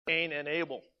Cain and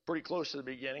Able, pretty close to the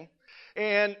beginning.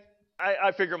 And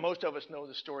I figure most of us know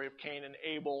the story of Cain and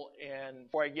Abel. And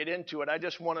before I get into it, I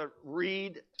just want to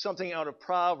read something out of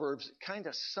Proverbs. It kind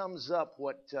of sums up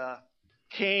what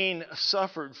Cain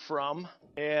suffered from.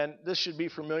 And this should be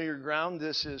familiar ground.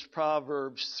 This is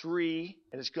Proverbs 3,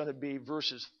 and it's going to be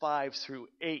verses 5 through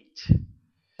 8.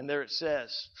 And there it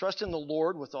says, "Trust in the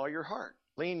Lord with all your heart.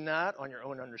 Lean not on your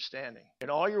own understanding. In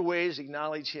all your ways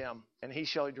acknowledge him, and he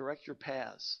shall direct your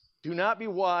paths. Do not be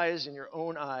wise in your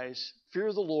own eyes.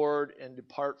 Fear the Lord and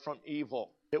depart from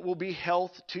evil. It will be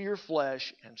health to your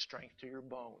flesh and strength to your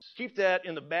bones." Keep that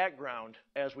in the background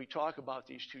as we talk about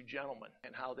these two gentlemen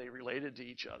and how they related to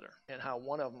each other and how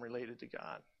one of them related to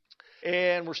God.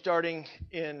 And we're starting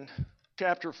in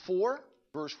chapter 4,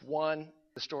 verse 1,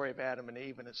 the story of Adam and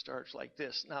Eve, and it starts like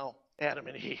this. Now, Adam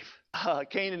and Eve,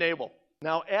 Cain and Abel.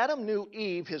 Now Adam knew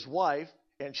Eve, his wife,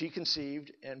 and she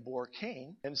conceived and bore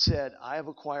Cain, and said, "I have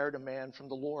acquired a man from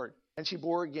the Lord." And she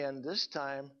bore again, this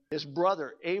time, his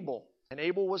brother Abel. And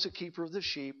Abel was a keeper of the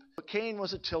sheep, but Cain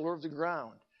was a tiller of the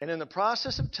ground. And in the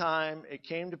process of time, it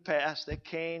came to pass that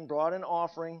Cain brought an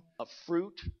offering of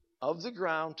fruit of the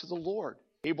ground to the Lord.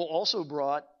 Abel also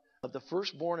brought of the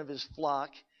firstborn of his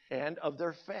flock and of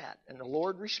their fat. And the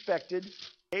Lord respected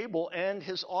Abel and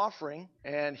his offering,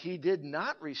 and he did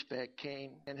not respect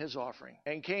Cain and his offering.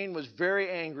 And Cain was very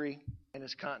angry, and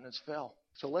his countenance fell.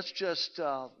 So let's just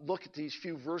look at these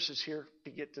few verses here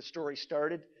to get the story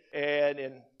started. And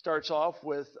it starts off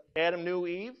with Adam knew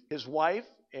Eve, his wife,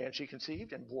 and she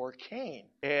conceived and bore Cain.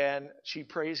 And she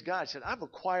praised God. She said, "I've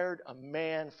acquired a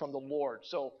man from the Lord."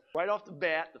 So right off the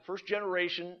bat, the first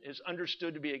generation is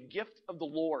understood to be a gift of the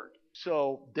Lord.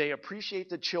 So they appreciate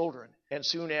the children. And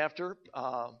soon after,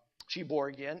 she bore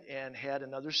again and had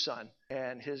another son.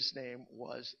 And his name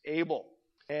was Abel.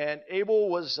 And Abel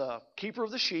was a keeper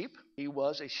of the sheep. He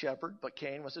was a shepherd, but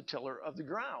Cain was a tiller of the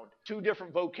ground. Two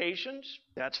different vocations.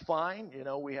 That's fine. You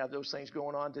know, we have those things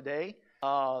going on today.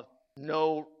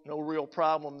 No real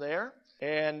problem there.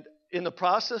 And in the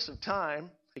process of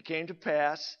time, it came to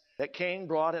pass that Cain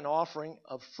brought an offering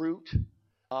of fruit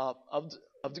of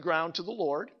the ground to the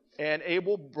Lord. And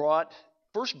Abel brought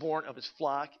firstborn of his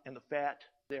flock and the fat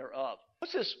thereof.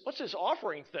 What's this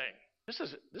offering thing? This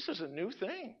is a new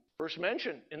thing. First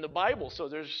mentioned in the Bible, so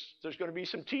there's going to be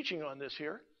some teaching on this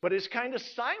here. But it's kind of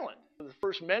silent. The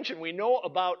first mention, we know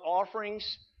about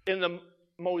offerings in the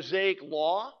Mosaic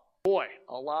law. Boy,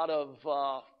 a lot of,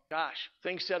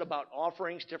 things said about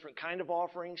offerings, different kind of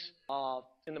offerings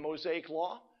in the Mosaic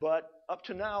law. But up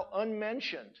to now,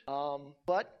 unmentioned.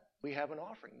 But we have an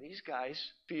offering. These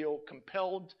guys feel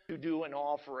compelled to do an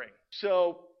offering.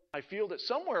 So I feel that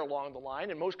somewhere along the line,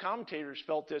 and most commentators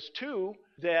felt this too,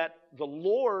 that the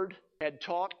Lord had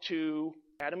talked to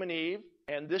Adam and Eve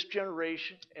and this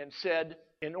generation and said,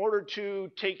 in order to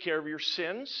take care of your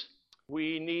sins,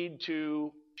 we need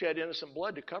to shed innocent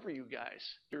blood to cover you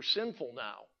guys. You're sinful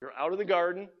now. You're out of the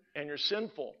garden and you're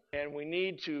sinful. And we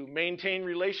need to maintain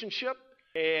relationship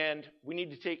and we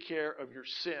need to take care of your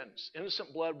sins.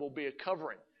 Innocent blood will be a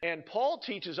covering. And Paul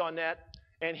teaches on that.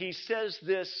 And he says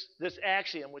this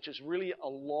axiom, which is really a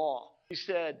law. He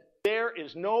said, there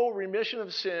is no remission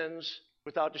of sins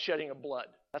without the shedding of blood.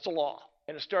 That's a law.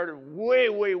 And it started way,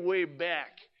 way, way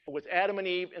back with Adam and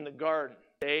Eve in the garden.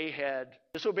 They had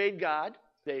disobeyed God.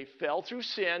 They fell through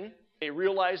sin. They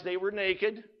realized they were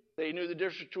naked. They knew the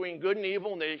difference between good and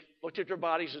evil. And they looked at their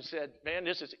bodies and said, man,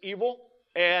 this is evil.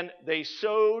 And they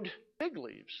sewed fig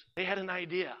leaves. They had an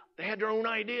idea. They had their own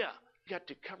idea. We got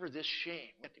to cover this shame.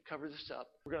 We got to cover this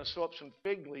up. We're going to sew up some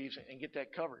fig leaves and get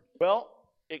that covered. Well,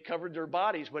 it covered their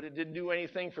bodies, but it didn't do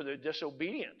anything for their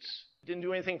disobedience. It didn't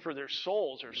do anything for their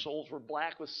souls. Their souls were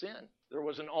black with sin. There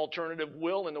was an alternative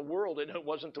will in the world, and it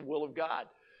wasn't the will of God.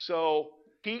 So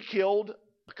he killed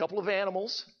a couple of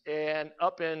animals, and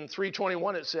up in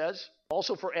 3:21 it says,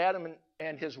 also for Adam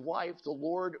and his wife, the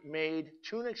Lord made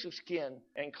tunics of skin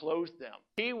and clothed them.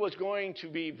 He was going to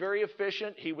be very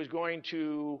efficient. He was going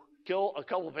to kill a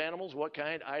couple of animals. What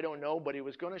kind? I don't know. But he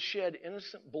was going to shed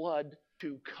innocent blood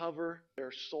to cover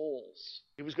their souls.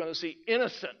 He was going to see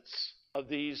innocence of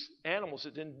these animals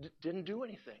that didn't do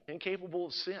anything, incapable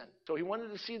of sin. So he wanted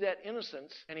to see that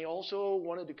innocence, and he also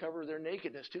wanted to cover their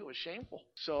nakedness too. It was shameful.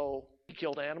 So he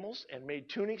killed animals and made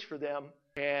tunics for them,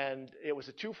 and it was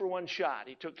a 2-for-1 shot.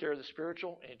 He took care of the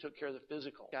spiritual, and he took care of the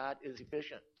physical. God is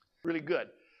efficient. Really good.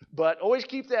 But always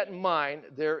keep that in mind.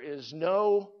 There is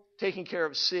no taking care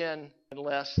of sin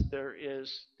unless there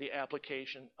is the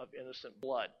application of innocent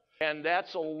blood. And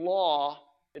that's a law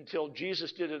until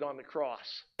Jesus did it on the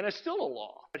cross. And it's still a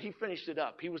law, but he finished it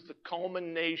up. He was the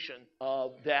culmination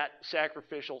of that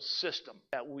sacrificial system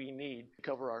that we need to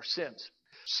cover our sins.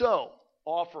 So,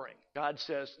 offering. God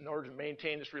says in order to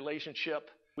maintain this relationship,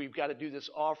 we've got to do this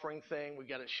offering thing. We've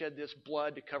got to shed this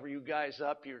blood to cover you guys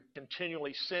up. You're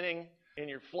continually sinning in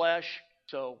your flesh.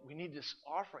 So we need this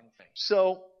offering thing.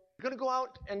 So we're going to go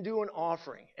out and do an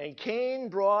offering. And Cain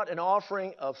brought an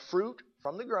offering of fruit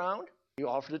from the ground. He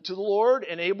offered it to the Lord.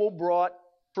 And Abel brought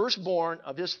firstborn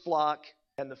of his flock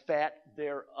and the fat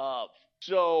thereof.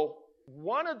 So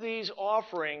one of these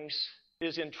offerings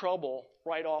is in trouble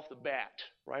right off the bat.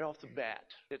 Right off the bat.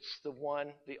 It's the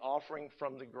offering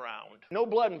from the ground. No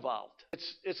blood involved.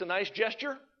 It's a nice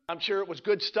gesture. I'm sure it was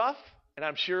good stuff. And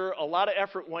I'm sure a lot of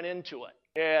effort went into it.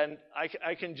 And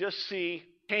I can just see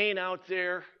Cain out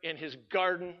there in his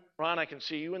garden. Ron, I can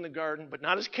see you in the garden, but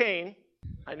not as Cain.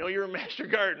 I know you're a master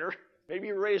gardener. Maybe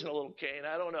you're raising a little Cain.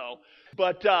 I don't know.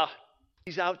 But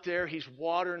he's out there. He's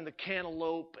watering the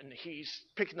cantaloupe, and he's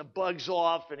picking the bugs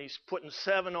off, and he's putting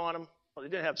 7 on them. Well, they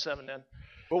didn't have 7 then.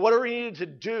 But whatever he needed to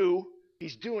do,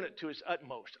 he's doing it to his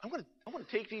utmost. I'm going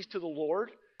to take these to the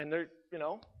Lord, and they're,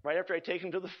 right after I take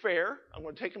them to the fair, I'm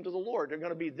going to take them to the Lord. They're going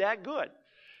to be that good.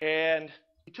 And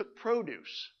he took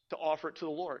produce to offer it to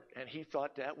the Lord, and he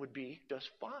thought that would be just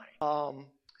fine.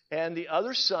 And the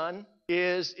other son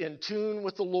is in tune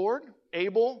with the Lord.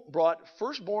 Abel brought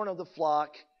firstborn of the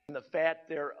flock and the fat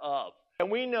thereof. And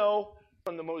we know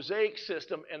from the Mosaic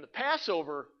system and the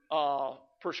Passover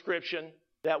prescription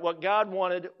that what God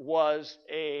wanted was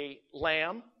a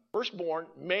lamb, firstborn,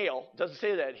 male. Doesn't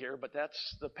say that here, but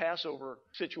that's the Passover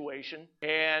situation.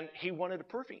 And he wanted a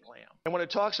perfect lamb. And when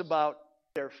it talks about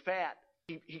their fat,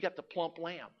 he got the plump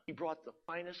lamb. He brought the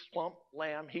finest plump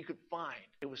lamb he could find.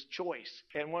 It was choice.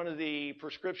 And one of the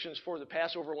prescriptions for the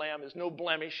Passover lamb is no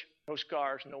blemish, no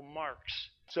scars, no marks.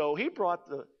 So he brought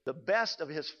the best of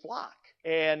his flock.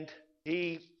 And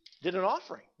he did an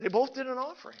offering. They both did an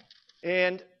offering.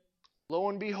 And lo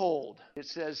and behold, it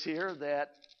says here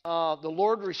that the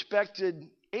Lord respected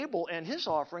Abel and his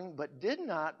offering, but did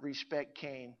not respect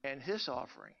Cain and his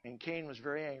offering. And Cain was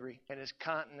very angry, and his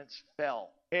countenance fell.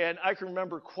 And I can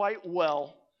remember quite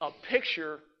well a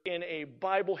picture in a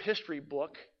Bible history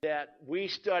book that we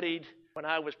studied when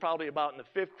I was probably about in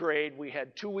the 5th grade. We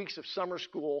had 2 weeks of summer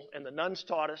school, and the nuns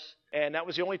taught us. And that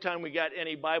was the only time we got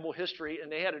any Bible history.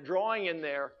 And they had a drawing in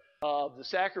there of the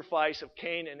sacrifice of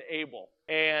Cain and Abel.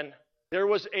 And there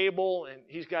was Abel, and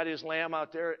he's got his lamb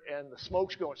out there, and the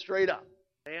smoke's going straight up.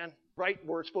 Man, right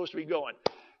where it's supposed to be going.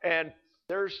 And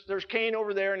there's Cain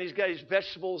over there, and he's got his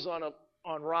vegetables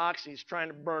on rocks. He's trying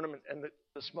to burn them, and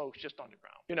the smoke's just on the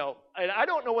ground. And I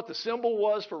don't know what the symbol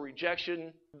was for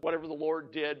rejection, whatever the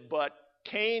Lord did, but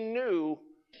Cain knew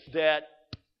that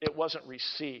it wasn't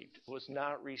received. It was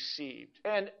not received.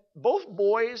 And both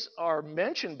boys are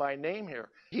mentioned by name here.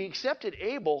 He accepted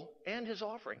Abel and his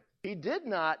offering. He did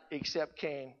not accept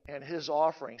Cain and his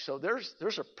offering. So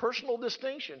there's a personal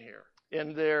distinction here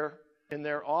in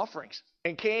their offerings.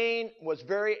 And Cain was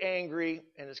very angry,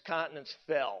 and his countenance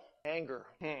fell. Anger.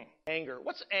 Anger.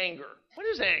 What's anger? What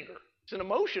is anger? It's an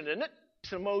emotion, isn't it?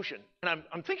 It's an emotion. And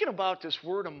I'm thinking about this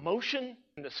word emotion,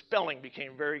 and the spelling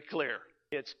became very clear.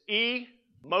 It's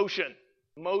emotion.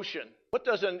 Motion. What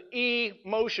does an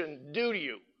emotion do to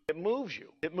you? It moves you.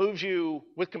 It moves you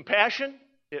with compassion.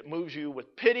 It moves you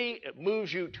with pity. It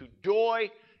moves you to joy.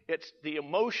 The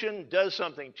emotion does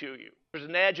something to you. There's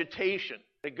an agitation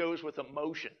that goes with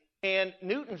emotion. And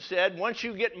Newton said, once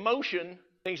you get motion,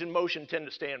 things in motion tend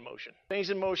to stay in motion. Things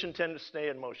in motion tend to stay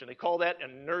in motion. They call that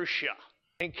inertia.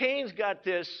 And Cain's got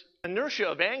this inertia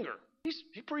of anger. He's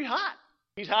pretty hot.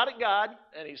 He's hot at God,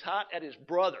 and he's hot at his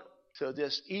brother. So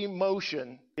this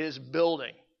emotion is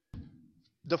building.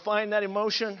 Define that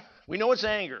emotion. We know it's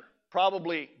anger.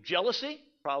 Probably jealousy,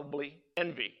 probably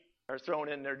envy are thrown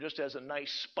in there just as a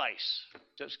nice spice,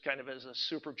 just kind of as a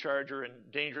supercharger and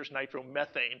dangerous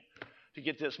nitromethane to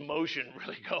get this motion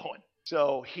really going.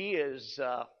 So he's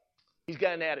got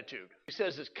an attitude. He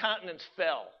says his countenance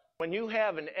fell. When you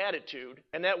have an attitude,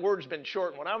 and that word's been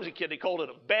shortened. When I was a kid, they called it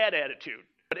a bad attitude.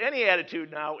 But any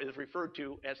attitude now is referred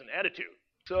to as an attitude.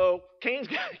 So Cain's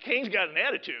got an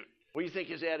attitude. What do you think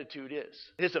his attitude is?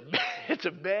 It's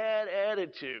a bad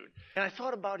attitude. And I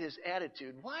thought about his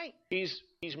attitude. Why? He's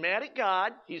mad at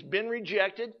God. He's been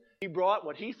rejected. He brought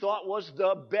what he thought was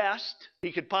the best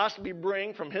he could possibly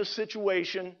bring from his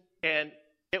situation, and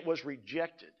it was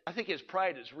rejected. I think his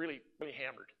pride is really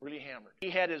hammered. He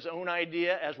had his own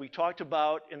idea, as we talked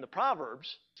about in the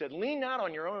Proverbs. Said, lean not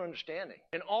on your own understanding.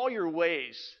 In all your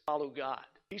ways, follow God.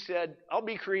 He said, I'll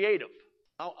be creative.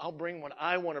 I'll bring what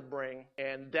I want to bring,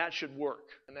 and that should work.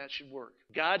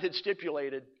 God had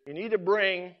stipulated, you need to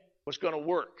bring what's going to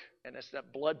work. And that's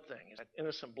that blood thing, that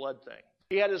innocent blood thing.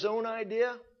 He had his own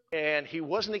idea, and he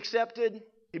wasn't accepted.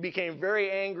 He became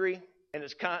very angry, and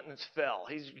his countenance fell.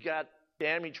 He's got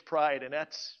damaged pride, and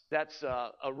that's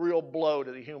a real blow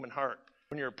to the human heart.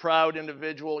 When you're a proud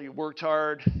individual, you worked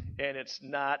hard, and it's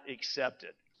not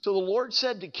accepted. So the Lord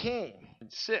said to Cain in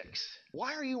 6,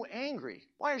 why are you angry?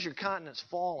 Why is your countenance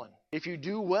fallen? If you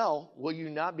do well, will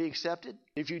you not be accepted?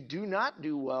 If you do not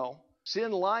do well,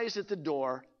 sin lies at the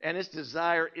door, and its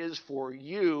desire is for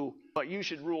you, but you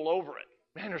should rule over it.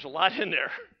 Man, there's a lot in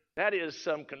there. That is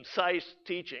some concise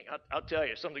teaching. I'll tell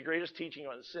you, some of the greatest teaching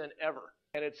on sin ever.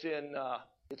 And it's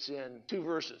in 2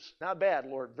 verses. Not bad,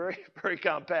 Lord. Very, very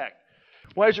compact.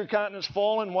 Why is your countenance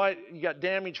fallen? Why you got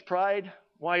damaged pride?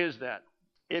 Why is that?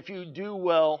 If you do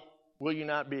well, will you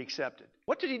not be accepted?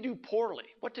 What did he do poorly?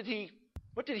 What did he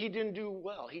didn't do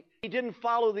well? He didn't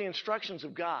follow the instructions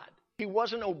of God. He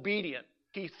wasn't obedient.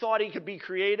 He thought he could be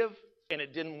creative, and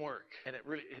it didn't work. And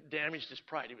it damaged his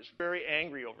pride. He was very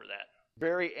angry over that.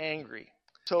 Very angry.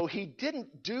 So he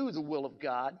didn't do the will of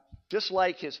God, just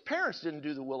like his parents didn't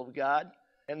do the will of God,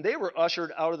 and they were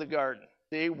ushered out of the garden.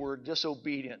 They were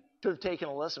disobedient. Should have taken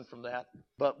a lesson from that,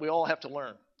 but we all have to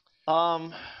learn.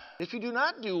 If you do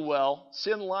not do well,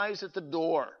 sin lies at the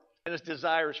door, and its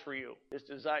desires for you.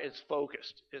 It's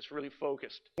focused. It's really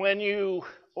focused. When you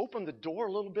open the door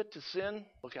a little bit to sin,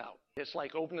 look out. It's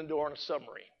like opening the door on a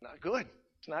submarine. Not good.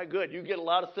 It's not good. You get a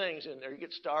lot of things in there. You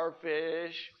get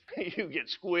starfish, you get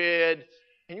squid,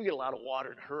 and you get a lot of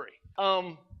water in a hurry.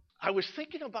 I was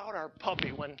thinking about our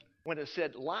puppy when it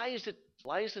said lies at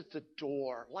the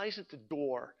door.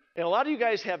 And a lot of you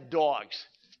guys have dogs.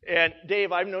 And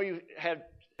Dave, I know you have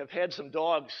had some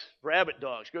dogs,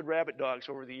 good rabbit dogs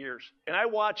over the years. And I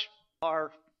watch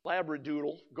our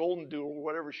Labradoodle, Golden Doodle,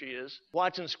 whatever she is,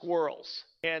 watching squirrels.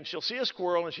 And she'll see a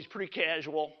squirrel, and she's pretty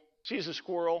casual. Sees a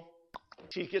squirrel.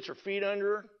 She gets her feet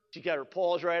under her. She's got her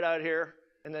paws right out here.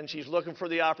 And then she's looking for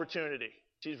the opportunity.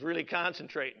 She's really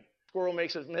concentrating. Squirrel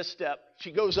makes a misstep.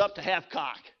 She goes up to half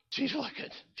cock. She's looking.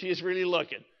 She is really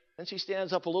looking. Then she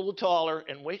stands up a little taller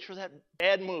and waits for that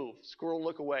bad move. Squirrel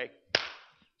look away.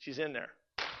 She's in there.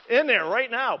 In there right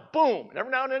now. Boom. And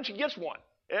every now and then she gets one.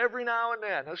 Every now and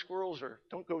then. Those squirrels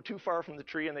don't go too far from the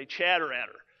tree, and they chatter at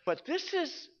her. But this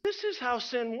is how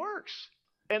sin works.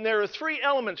 And there are 3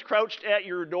 elements crouched at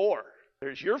your door.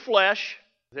 There's your flesh,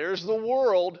 there's the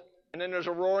world, and then there's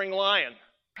a roaring lion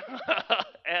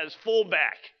as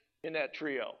fullback in that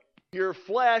trio. Your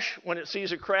flesh, when it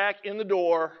sees a crack in the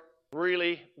door,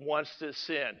 really wants to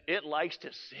sin. It likes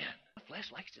to sin. The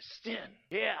flesh likes to sin.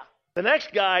 Yeah. The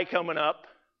next guy coming up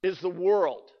is the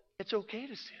world. It's okay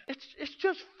to sin. It's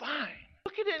just fine.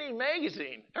 Look at any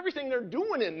magazine. Everything they're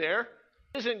doing in there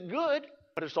isn't good,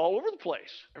 but it's all over the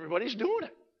place. Everybody's doing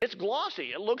it. It's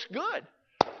glossy. It looks good.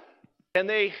 And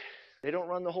they don't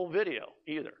run the whole video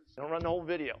either. They don't run the whole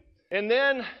video. And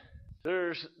then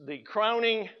there's the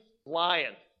crowning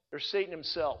lion. There's Satan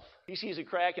himself. He sees a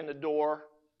crack in the door,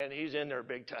 and he's in there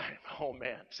big time. Oh,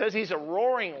 man. It says he's a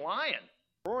roaring lion.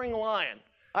 Roaring lion.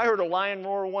 I heard a lion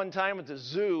roar one time at the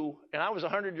zoo, and I was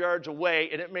 100 yards away,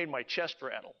 and it made my chest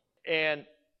rattle. And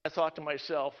I thought to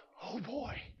myself, oh,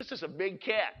 boy, this is a big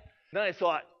cat. Then I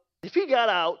thought, if he got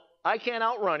out, I can't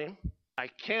outrun him, I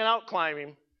can't outclimb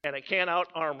him, and I can't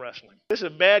out-arm wrestle him. This is a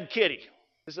bad kitty.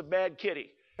 This is a bad kitty.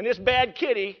 And this bad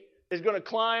kitty is going to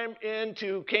climb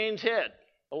into Cain's head,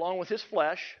 along with his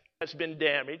flesh that's been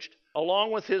damaged,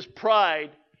 along with his pride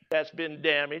that's been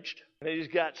damaged. And then he's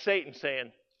got Satan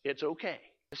saying, it's okay.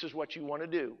 This is what you want to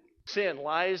do. Sin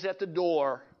lies at the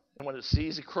door, and when it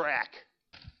sees a crack,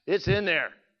 it's in there.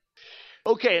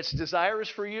 Okay, its desire is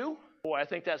for you. Boy, I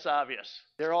think that's obvious.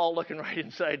 They're all looking right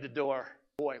inside the door.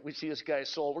 Boy, we see this guy's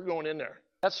soul. We're going in there.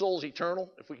 That soul's eternal.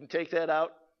 If we can take that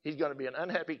out, he's going to be an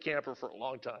unhappy camper for a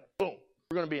long time. Boom.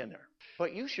 We're going to be in there.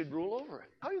 But you should rule over it.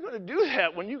 How are you going to do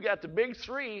that when you got the big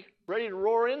 3 ready to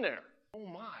roar in there? Oh,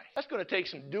 my. That's going to take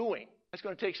some doing. That's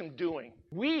going to take some doing.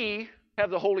 We have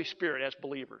the Holy Spirit as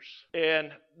believers.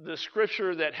 And the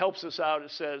scripture that helps us out, it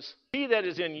says, he that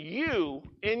is in you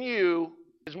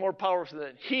is more powerful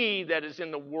than he that is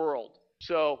in the world.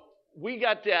 So we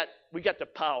got that. We got the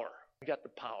power. We got the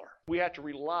power. We have to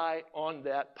rely on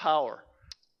that power.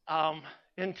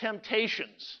 In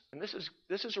temptations, and this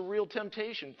is a real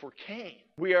temptation for Cain.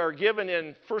 We are given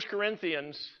in 1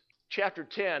 Corinthians chapter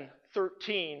 10,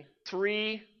 13,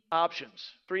 3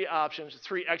 options, 3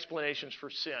 explanations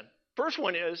for sin. First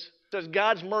one says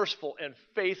God's merciful and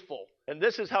faithful. And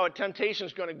this is how a temptation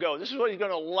is going to go. This is what he's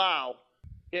going to allow.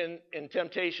 in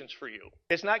temptations for you.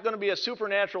 It's not going to be a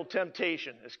supernatural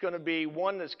temptation. It's going to be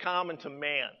one that's common to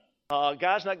man.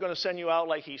 God's not going to send you out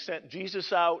like he sent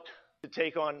Jesus out to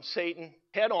take on Satan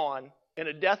head on in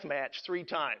a death match 3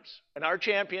 times. And our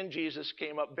champion, Jesus,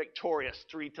 came up victorious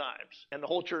 3 times. And the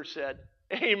whole church said,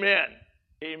 amen,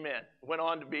 amen. Went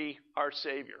on to be our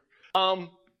Savior.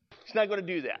 He's not going to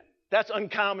do that. That's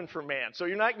uncommon for man. So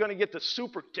you're not going to get the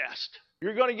super test.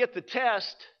 You're going to get the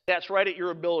test that's right at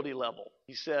your ability level.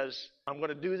 He says, I'm going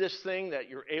to do this thing that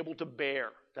you're able to bear.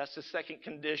 That's the second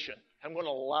condition. I'm going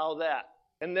to allow that.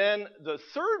 And then the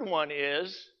third one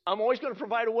is, I'm always going to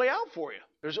provide a way out for you.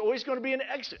 There's always going to be an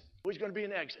exit. Always going to be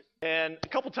an exit. And a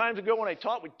couple times ago when we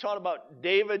taught about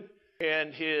David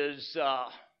and his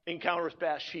encounter with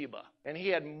Bathsheba. And he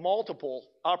had multiple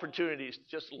opportunities to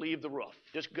just leave the roof.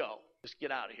 Just go. Just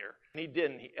get out of here. And he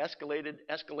didn't. He escalated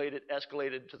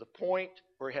to the point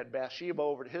where he had Bathsheba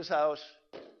over to his house.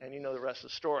 And you know the rest of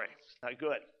the story. It's not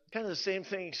good. Kind of the same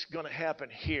thing's going to happen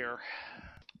here.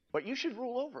 But you should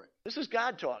rule over it. This is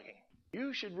God talking.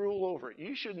 You should rule over it.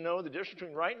 You should know the difference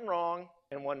between right and wrong.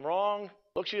 And when wrong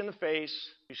looks you in the face,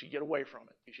 you should get away from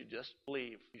it. You should just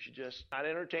leave. You should just not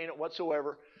entertain it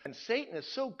whatsoever. And Satan is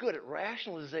so good at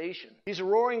rationalization. He's a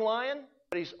roaring lion,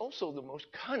 but he's also the most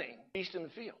cunning beast in the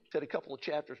field. Said a couple of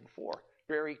chapters before.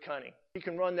 Very cunning. He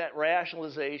can run that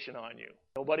rationalization on you.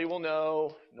 Nobody will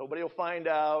know. Nobody will find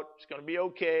out. It's going to be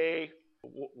okay.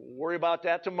 We'll worry about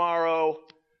that tomorrow.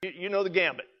 You know the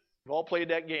gambit. We've all played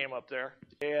that game up there.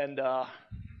 And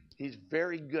he's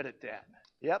very good at that.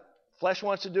 Yep. Flesh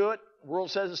wants to do it. The world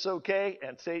says it's okay.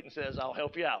 And Satan says, I'll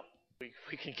help you out.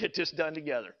 We can get this done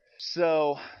together.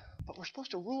 So, but we're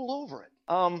supposed to rule over it.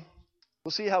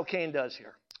 We'll see how Cain does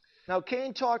here. Now,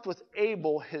 Cain talked with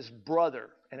Abel, his brother.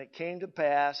 And it came to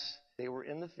pass, they were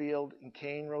in the field, and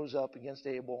Cain rose up against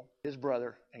Abel, his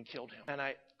brother, and killed him. And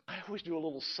I always do a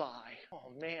little sigh.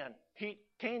 Oh, man.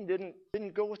 Cain didn't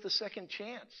go with the second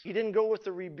chance. He didn't go with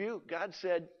the rebuke. God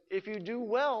said, if you do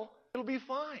well, it'll be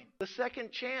fine. The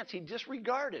second chance, he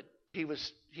disregarded.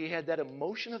 He had that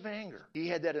emotion of anger. He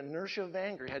had that inertia of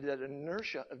anger. He had that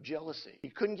inertia of jealousy. He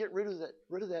couldn't get rid of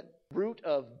that root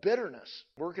of bitterness.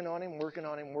 Working on him.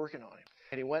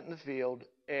 And he went in the field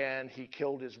and he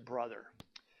killed his brother.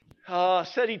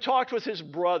 Said he talked with his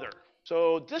brother.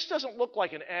 So this doesn't look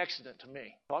like an accident to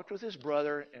me. Talked with his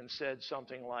brother and said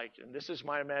something like, and this is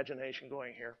my imagination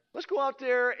going here, let's go out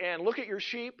there and look at your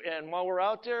sheep, and while we're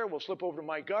out there, we'll slip over to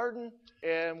my garden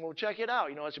and we'll check it out.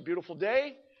 You know, it's a beautiful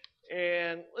day,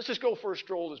 and let's just go for a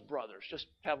stroll as brothers. Just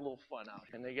have a little fun out.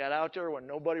 And they got out there when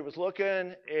nobody was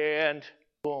looking, and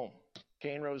boom,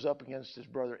 Cain rose up against his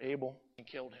brother Abel and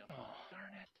killed him. Oh,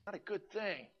 darn it. Not a good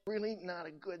thing. Really not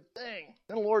a good thing.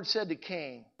 Then the Lord said to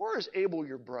Cain, where is Abel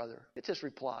your brother? It's his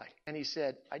reply. And he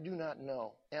said, I do not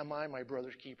know. Am I my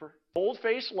brother's keeper?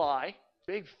 Bold-faced lie.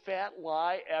 Big fat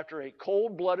lie after a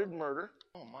cold-blooded murder.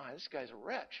 Oh my, this guy's a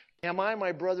wretch. Am I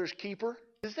my brother's keeper?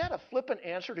 Is that a flippant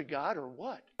answer to God or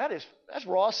what? That's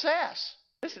raw sass.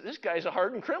 This guy's a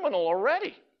hardened criminal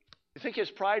already. You think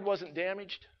his pride wasn't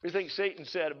damaged? You think Satan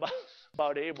said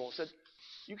about Abel? Said,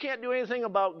 you can't do anything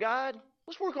about God?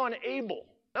 Let's work on Abel.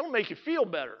 That'll make you feel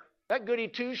better. That goody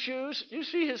two-shoes, you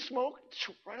see his smoke?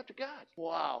 Right up to God.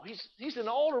 Wow, he's an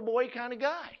altar boy kind of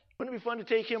guy. Wouldn't it be fun to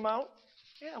take him out?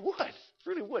 Yeah, it would. It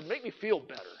really would. Make me feel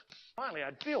better. Finally,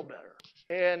 I'd feel better.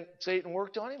 And Satan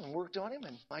worked on him,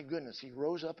 and my goodness, he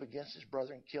rose up against his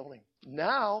brother and killed him.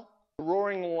 Now, the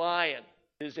roaring lion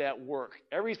is at work.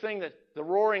 Everything that the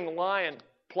roaring lion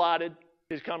plotted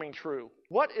is coming true.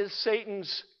 What is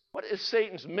Satan's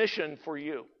mission for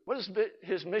you? What is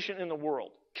his mission in the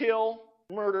world? Kill,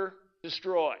 murder,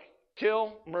 destroy.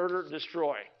 Kill, murder,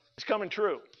 destroy. It's coming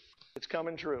true. It's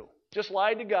coming true. Just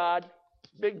lied to God.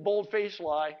 Big, bold-faced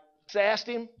lie. Sassed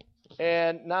him.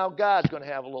 And now God's going to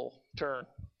have a little turn.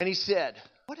 And he said,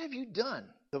 what have you done?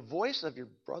 The voice of your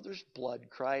brother's blood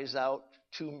cries out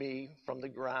to me from the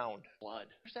ground. Blood.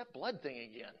 There's that blood thing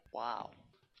again. Wow.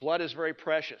 Blood is very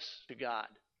precious to God.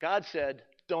 God said,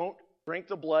 don't drink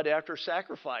the blood after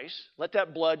sacrifice. Let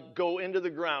that blood go into the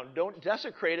ground. Don't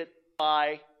desecrate it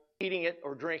by eating it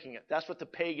or drinking it. That's what the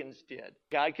pagans did.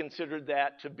 God considered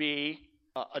that to be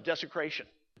a desecration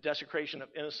of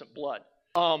innocent blood.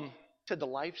 Said the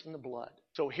life's in the blood.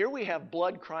 So here we have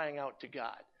blood crying out to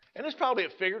God. And it's probably a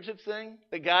figurative thing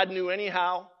that God knew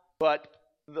anyhow, but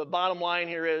the bottom line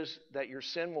here is that your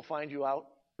sin will find you out.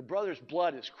 Your brother's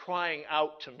blood is crying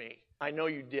out to me. I know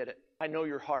you did it. I know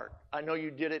your heart. I know you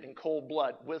did it in cold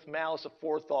blood with malice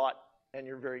aforethought, and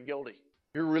you're very guilty.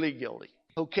 You're really guilty.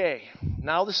 Okay,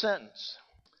 now the sentence.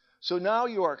 So now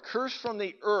you are cursed from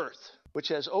the earth, which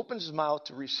has opened his mouth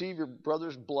to receive your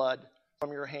brother's blood.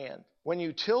 from your hand. When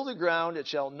you till the ground, it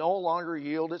shall no longer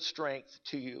yield its strength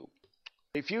to you.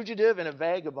 A fugitive and a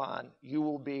vagabond you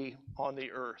will be on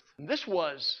the earth. And this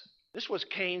was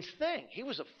Cain's thing. He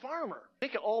was a farmer.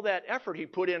 Think of all that effort he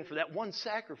put in for that one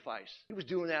sacrifice. He was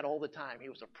doing that all the time. He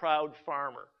was a proud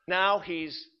farmer. Now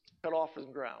he's cut off from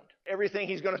the ground. Everything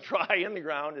he's going to try in the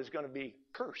ground is going to be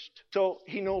cursed. So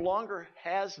he no longer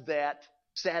has that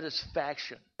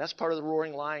satisfaction. That's part of the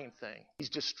roaring lion thing. He's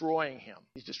destroying him.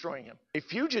 A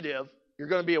fugitive, you're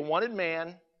going to be a wanted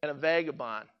man, and a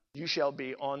vagabond, you shall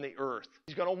be on the earth.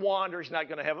 He's going to wander. He's not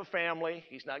going to have a family.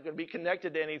 He's not going to be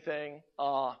connected to anything.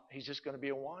 He's just going to be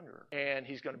a wanderer. And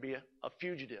he's going to be a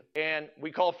fugitive. And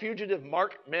we call fugitive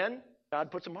marked men.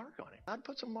 God puts a mark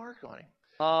on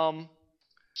him.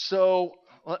 So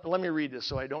let me read this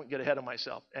so I don't get ahead of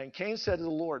myself. And Cain said to the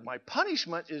Lord, my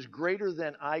punishment is greater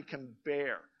than I can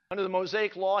bear. Under the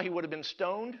Mosaic law, he would have been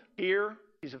stoned. Here,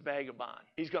 he's a vagabond.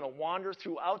 He's going to wander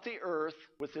throughout the earth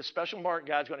with this special mark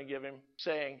God's going to give him,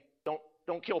 saying,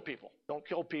 don't kill people. Don't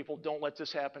kill people. Don't let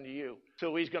this happen to you.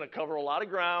 So he's going to cover a lot of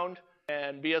ground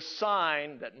and be a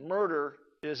sign that murder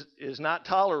is not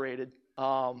tolerated,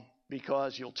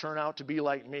 because you'll turn out to be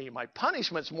like me. My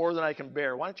punishment's more than I can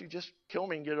bear. Why don't you just kill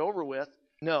me and get it over with?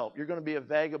 No, you're going to be a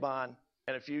vagabond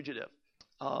and a fugitive.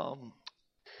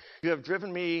 You have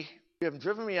driven me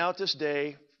out this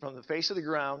day from the face of the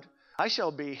ground. I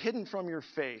shall be hidden from your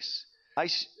face. I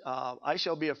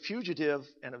shall be a fugitive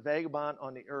and a vagabond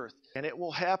on the earth. And it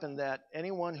will happen that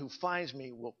anyone who finds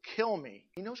me will kill me.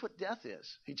 He knows what death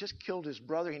is. He just killed his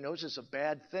brother. He knows it's a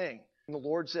bad thing. And the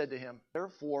Lord said to him,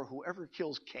 therefore, whoever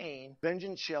kills Cain,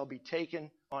 vengeance shall be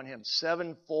taken on him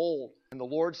sevenfold. And the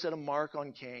Lord set a mark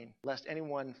on Cain, lest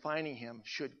anyone finding him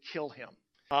should kill him.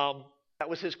 That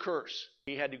was his curse.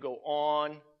 He had to go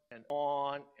on and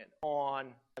on and on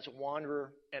as a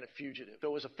wanderer and a fugitive. So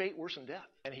it was a fate worse than death.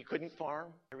 And he couldn't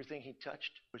farm. Everything he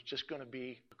touched was just going to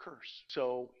be a curse.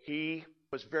 So he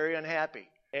was very unhappy.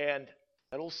 And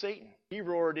that old Satan, he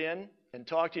roared in and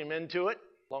talked him into it,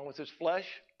 along with his flesh.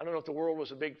 I don't know if the world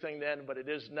was a big thing then, but it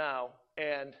is now.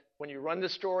 And when you run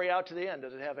this story out to the end,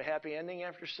 does it have a happy ending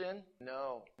after sin?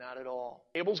 No, not at all.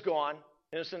 Abel's gone.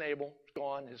 Innocent Abel is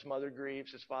gone. His mother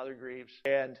grieves. His father grieves.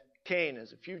 And Cain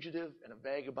is a fugitive and a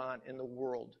vagabond in the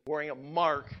world, wearing a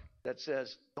mark that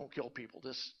says, don't kill people.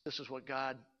 This is what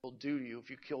God will do to you if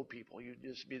you kill people. You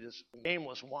just be this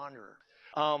aimless wanderer.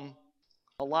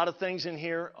 A lot of things in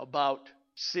here about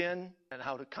sin and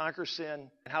how to conquer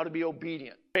sin and how to be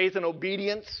obedient. Faith and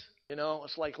obedience,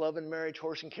 it's like love and marriage,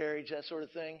 horse and carriage, that sort of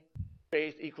thing.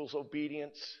 Faith equals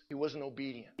obedience. He wasn't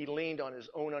obedient. He leaned on his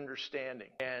own understanding,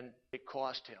 and it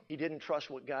cost him. He didn't trust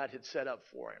what God had set up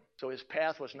for him. So his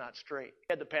path was not straight. He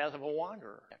had the path of a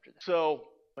wanderer after that. So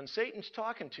when Satan's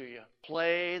talking to you,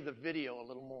 play the video a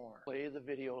little more. Play the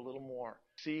video a little more.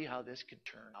 See how this could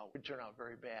turn out. It could turn out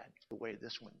very bad the way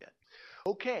this one did.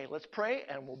 Okay, let's pray,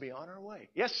 and we'll be on our way.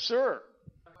 Yes, sir.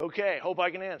 Okay, hope I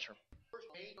can answer.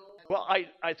 Well,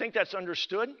 I think that's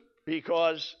understood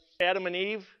because Adam and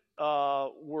Eve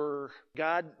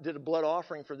God did a blood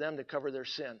offering for them to cover their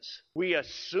sins. We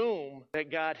assume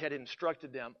that God had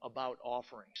instructed them about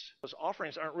offerings. Those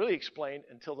offerings aren't really explained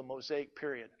until the Mosaic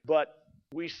period. But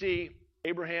we see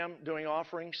Abraham doing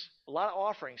offerings, a lot of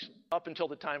offerings up until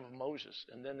the time of Moses,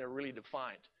 and then they're really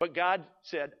defined. But God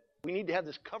said, we need to have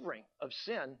this covering of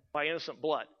sin by innocent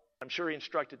blood. I'm sure he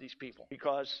instructed these people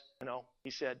because, he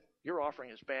said, your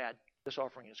offering is bad. This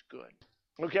offering is good.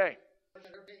 Okay.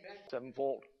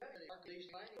 Sevenfold.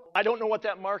 I don't know what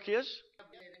that mark is.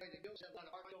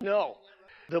 No.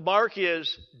 The mark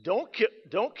is don't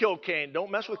kill Cain.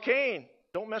 Don't mess with Cain.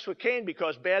 Don't mess with Cain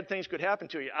because bad things could happen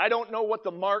to you. I don't know what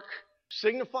the mark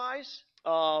signifies.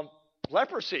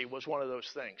 Leprosy was one of those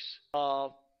things.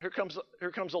 Here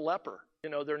comes a leper.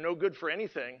 They're no good for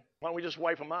anything. Why don't we just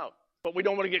wipe them out? But we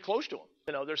don't want to get close to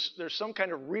them. There's some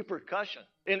kind of repercussion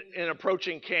in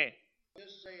approaching Cain.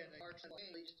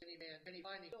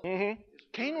 Mm-hmm.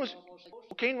 Cain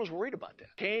was worried about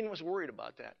that. Cain was worried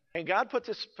about that. And God put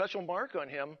this special mark on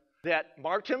him that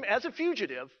marked him as a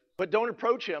fugitive, but don't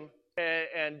approach him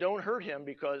and don't hurt him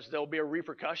because there'll be a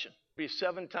repercussion. It'll be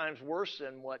 7 times worse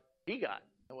than what he got,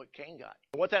 than what Cain got.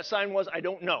 And what that sign was, I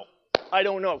don't know.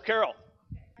 Carol,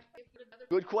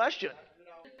 good question.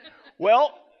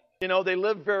 Well, they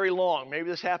lived very long. Maybe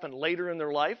this happened later in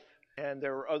their life, and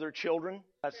there were other children.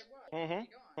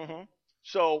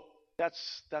 So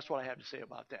that's what I have to say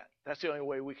about that. That's the only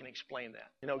way we can explain that.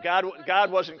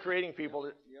 God wasn't creating people.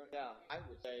 I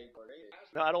would say.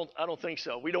 No, I don't think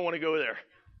so. We don't want to go there.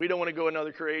 We don't want to go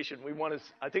another creation.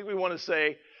 I think we want to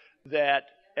say that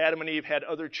Adam and Eve had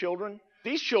other children,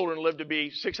 These children lived to be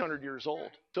 600 years old.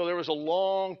 So there was a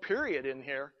long period in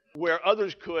here where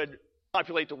others could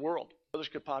populate the world. Others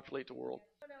could populate the world.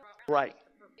 Right.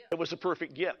 It was a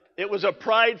perfect gift. It was a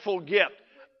prideful gift.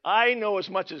 I know as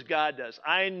much as God does.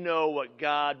 I know what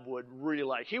God would really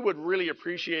like. He would really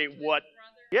appreciate what...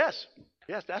 Yes,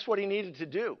 that's what he needed to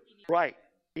do. Right.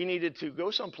 He needed to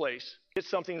go someplace, get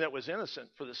something that was innocent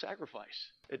for the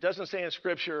sacrifice. It doesn't say in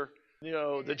Scripture,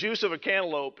 the juice of a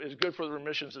cantaloupe is good for the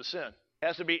remissions of sin. It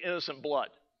has to be innocent blood.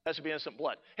 It has to be innocent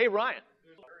blood. Hey, Ryan.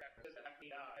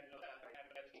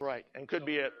 Right. And could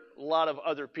be a lot of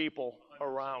other people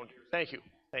around. Thank you.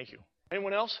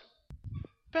 Anyone else?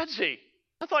 Betsy,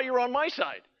 I thought you were on my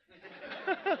side.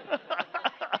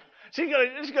 See,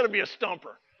 this is going to be a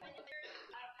stumper.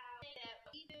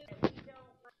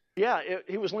 Yeah,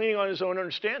 he was leaning on his own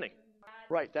understanding.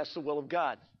 Right, that's the will of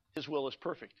God. His will is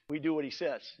perfect. We do what he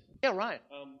says. Yeah, Ryan.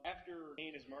 After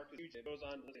Cain is marked as fugitive, it goes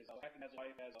on to say, his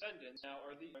wife has descendants. Now,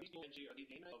 are these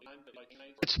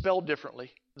Canaanites? It's spelled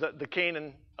differently. The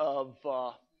Canaan of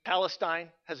Palestine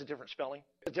has a different spelling.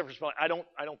 I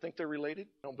don't think they're related.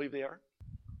 I don't believe they are.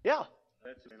 Yeah.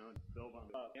 That's built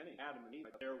on Adam and Eve,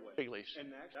 their way. Fig leaves.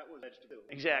 And that was vegetable.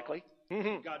 Exactly.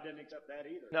 God didn't accept that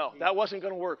either. No, that wasn't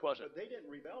going to work, was it? But they didn't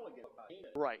rebel against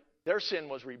Canaan. Right. Their sin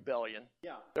was rebellion.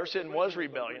 Yeah. Their sin was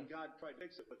rebellion. When God tried to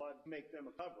fix it with blood, make them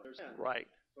a cover. Their sin. Right.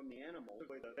 From the animal, took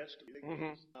away the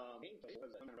vegetable.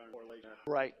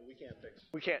 Right. We can't fix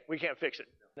it. We can't fix it.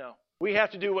 No. We have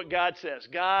to do what God says.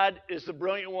 God is the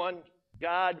brilliant one.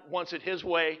 God wants it his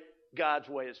way. God's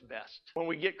way is best. When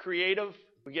we get creative,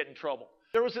 we get in trouble.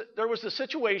 There was a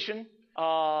situation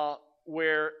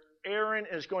where Aaron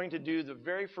is going to do the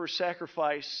very first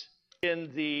sacrifice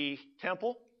in the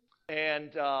temple,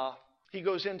 and he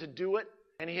goes in to do it,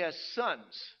 and he has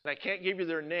sons. And I can't give you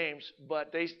their names,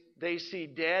 but they see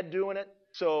Dad doing it,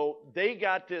 so they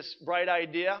got this bright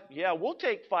idea. Yeah, we'll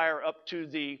take fire up to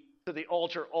the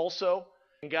altar also.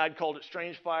 And God called it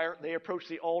strange fire. They approached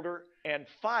the altar, and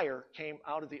fire came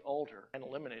out of the altar and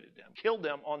eliminated them, killed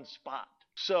them on the spot.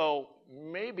 So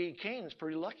maybe Cain's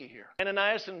pretty lucky here.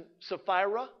 Ananias and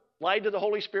Sapphira lied to the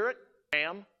Holy Spirit.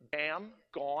 Bam, bam,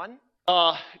 gone.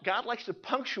 God likes to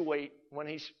punctuate when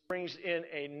he brings in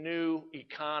a new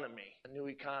economy.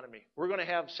 We're going to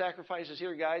have sacrifices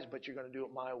here, guys, but you're going to do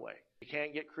it my way. You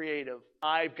can't get creative.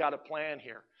 I've got a plan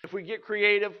here. If we get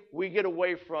creative, we get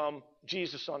away from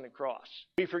Jesus on the cross.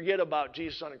 We forget about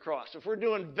Jesus on the cross. If we're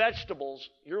doing vegetables,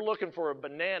 you're looking for a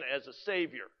banana as a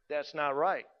savior. That's not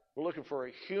right. We're looking for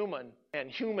a human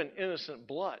innocent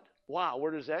blood. Wow,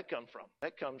 where does that come from?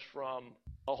 That comes from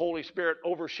a Holy Spirit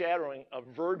overshadowing a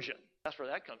virgin. That's where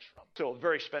that comes from. So a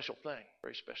very special thing,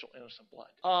 very special innocent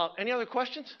blood. Any other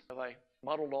questions? Have I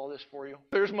muddled all this for you?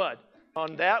 There's mud.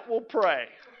 On that, we'll pray.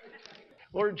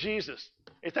 Lord Jesus,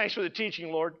 hey, thanks for the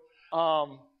teaching, Lord.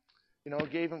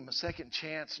 Gave him a second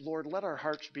chance. Lord, let our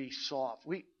hearts be soft.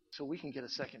 So we can get a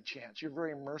second chance. You're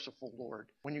very merciful, Lord.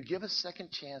 When you give us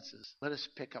second chances, let us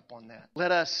pick up on that.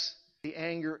 Let us, the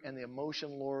anger and the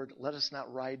emotion, Lord, let us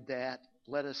not ride that.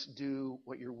 Let us do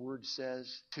what your word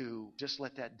says to just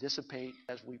let that dissipate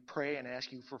as we pray and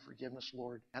ask you for forgiveness,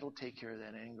 Lord. That'll take care of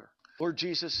that anger. Lord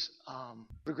Jesus,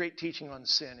 what a great teaching on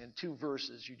sin. In 2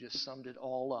 verses, you just summed it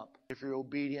all up. If you're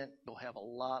obedient, you'll have a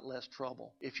lot less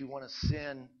trouble. If you want to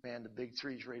sin, man, the big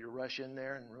 3 is ready to rush in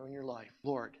there and ruin your life.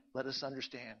 Lord, let us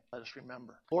understand. Let us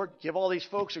remember. Lord, give all these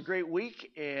folks a great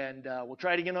week, and we'll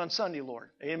try it again on Sunday, Lord.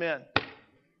 Amen.